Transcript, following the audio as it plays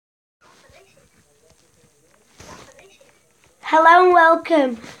Hello and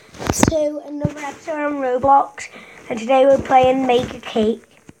welcome to another episode on Roblox, and today we're playing Make a Cake.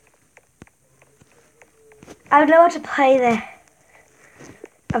 I don't know how to play this.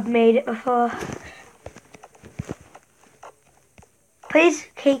 I've made it before. Please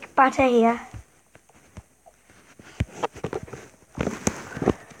cake batter here.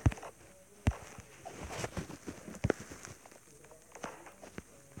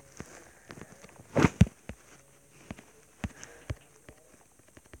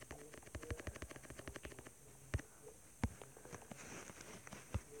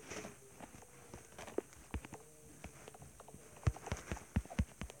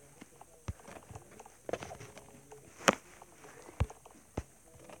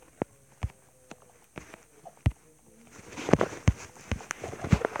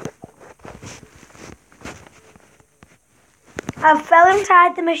 I fell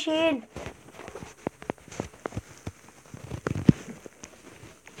inside the machine.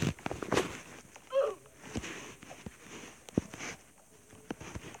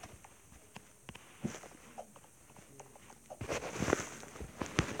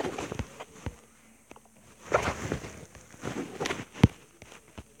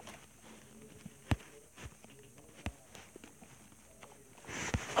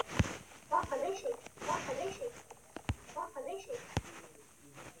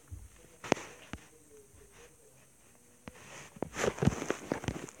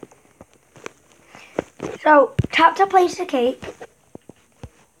 So, tap to place the cake.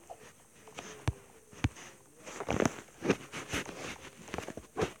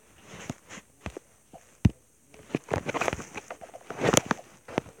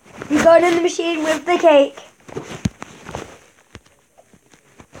 You're going in the machine with the cake.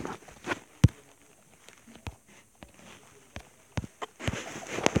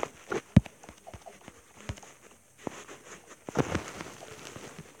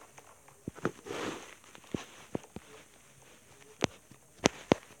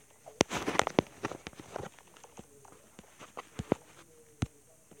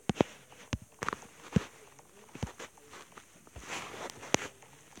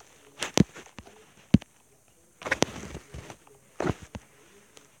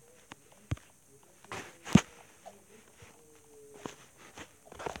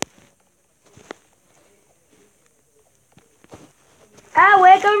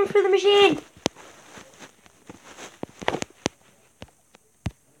 We're going through the machine.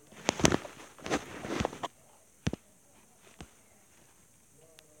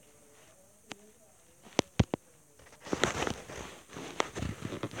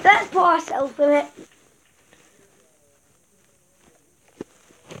 Let's put ourselves in it.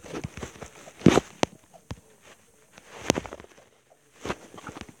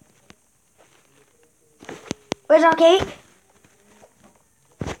 Where's our cake?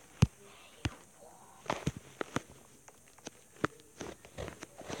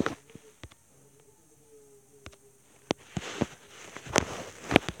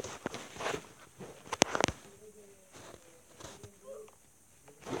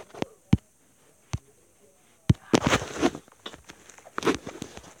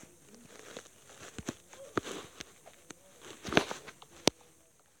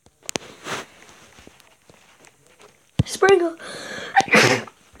 Sprinkle.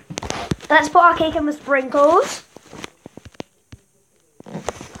 Let's put our cake in the sprinkles.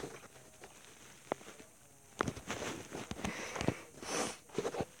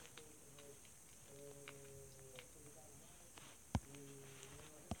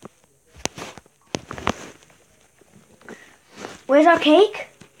 Where's our cake?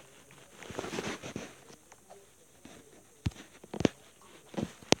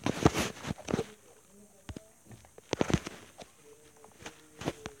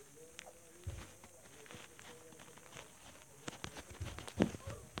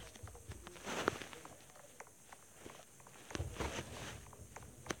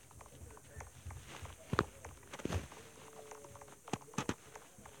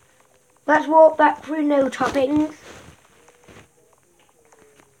 Let's walk back through no toppings.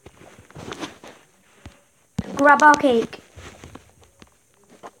 Grab our cake.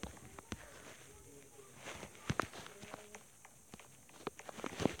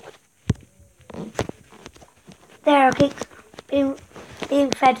 There, our cake's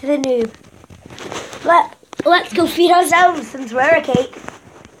being fed to the noob. Let's go feed ourselves since we're a cake.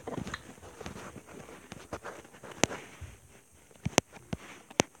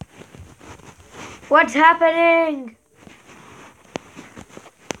 What's happening?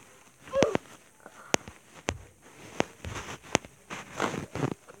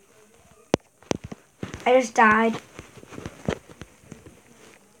 I just died.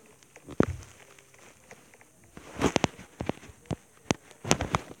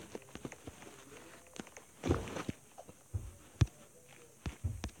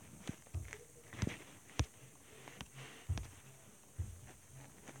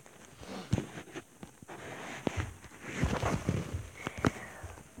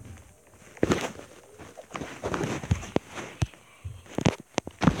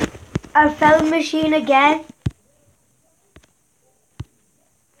 I found machine again.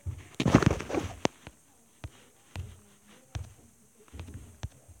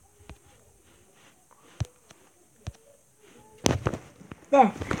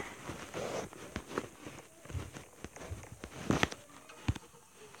 There.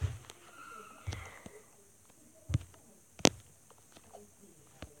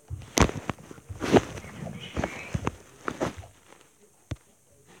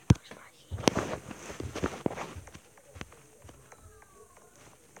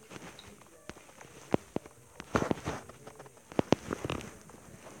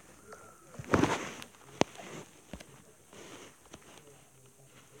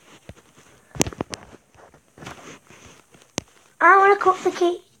 I want to cook the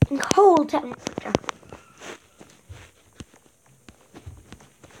cake in cold temperature.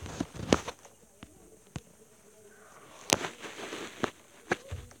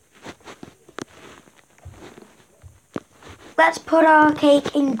 Let's put our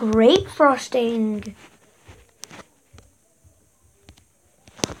cake in grape frosting.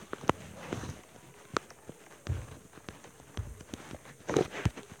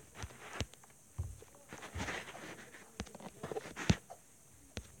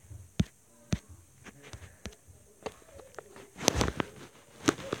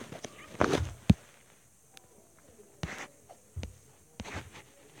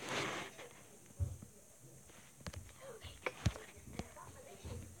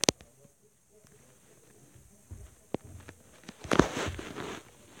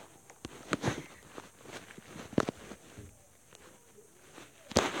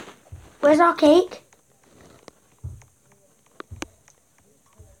 Where's our cake?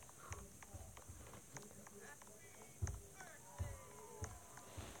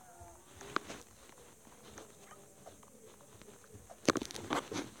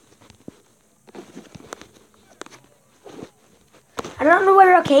 I don't know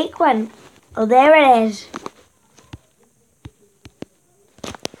where our cake went. Oh, there it is.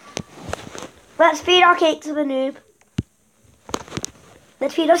 Let's feed our cake to the noob.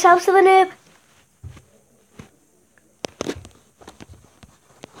 Let's feed ourselves to the noob.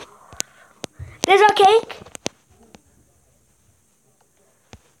 There's our cake.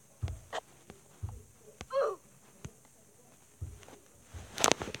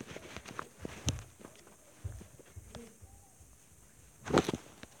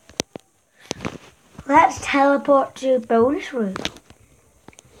 Let's teleport to bonus room.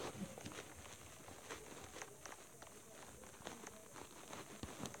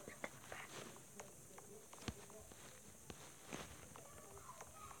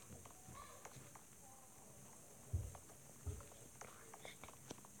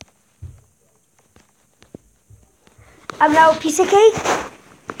 I'm now a piece of cake.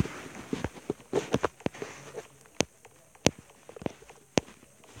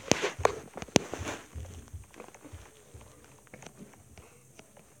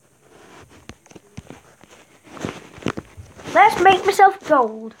 Let's make myself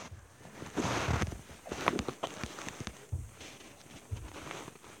gold.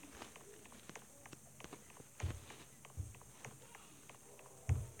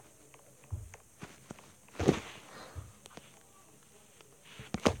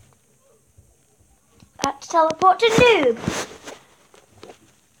 Let's teleport to noob.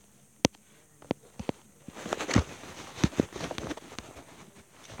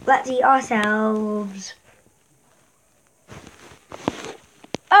 Let's eat ourselves.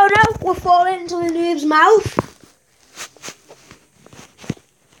 Oh no, we're falling into the noob's mouth.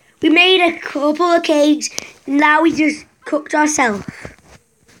 We made a couple of cakes, now we just cooked ourselves.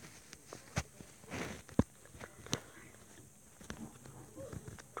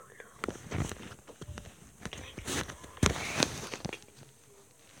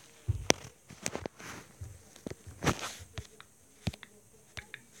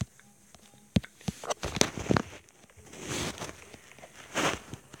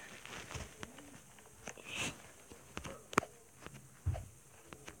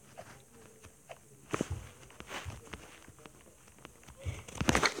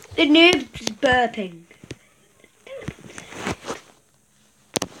 The noob's burping.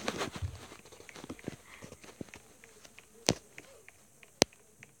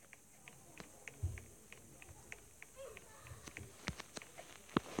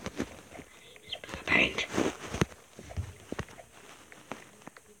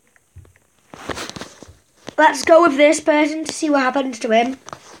 Let's go with this person to see what happens to him.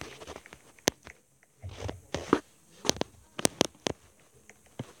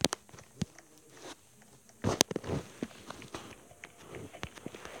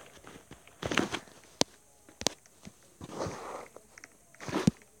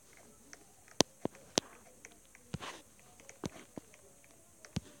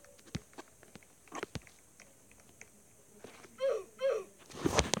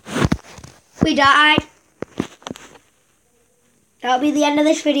 We died. That'll be the end of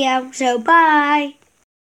this video, so bye.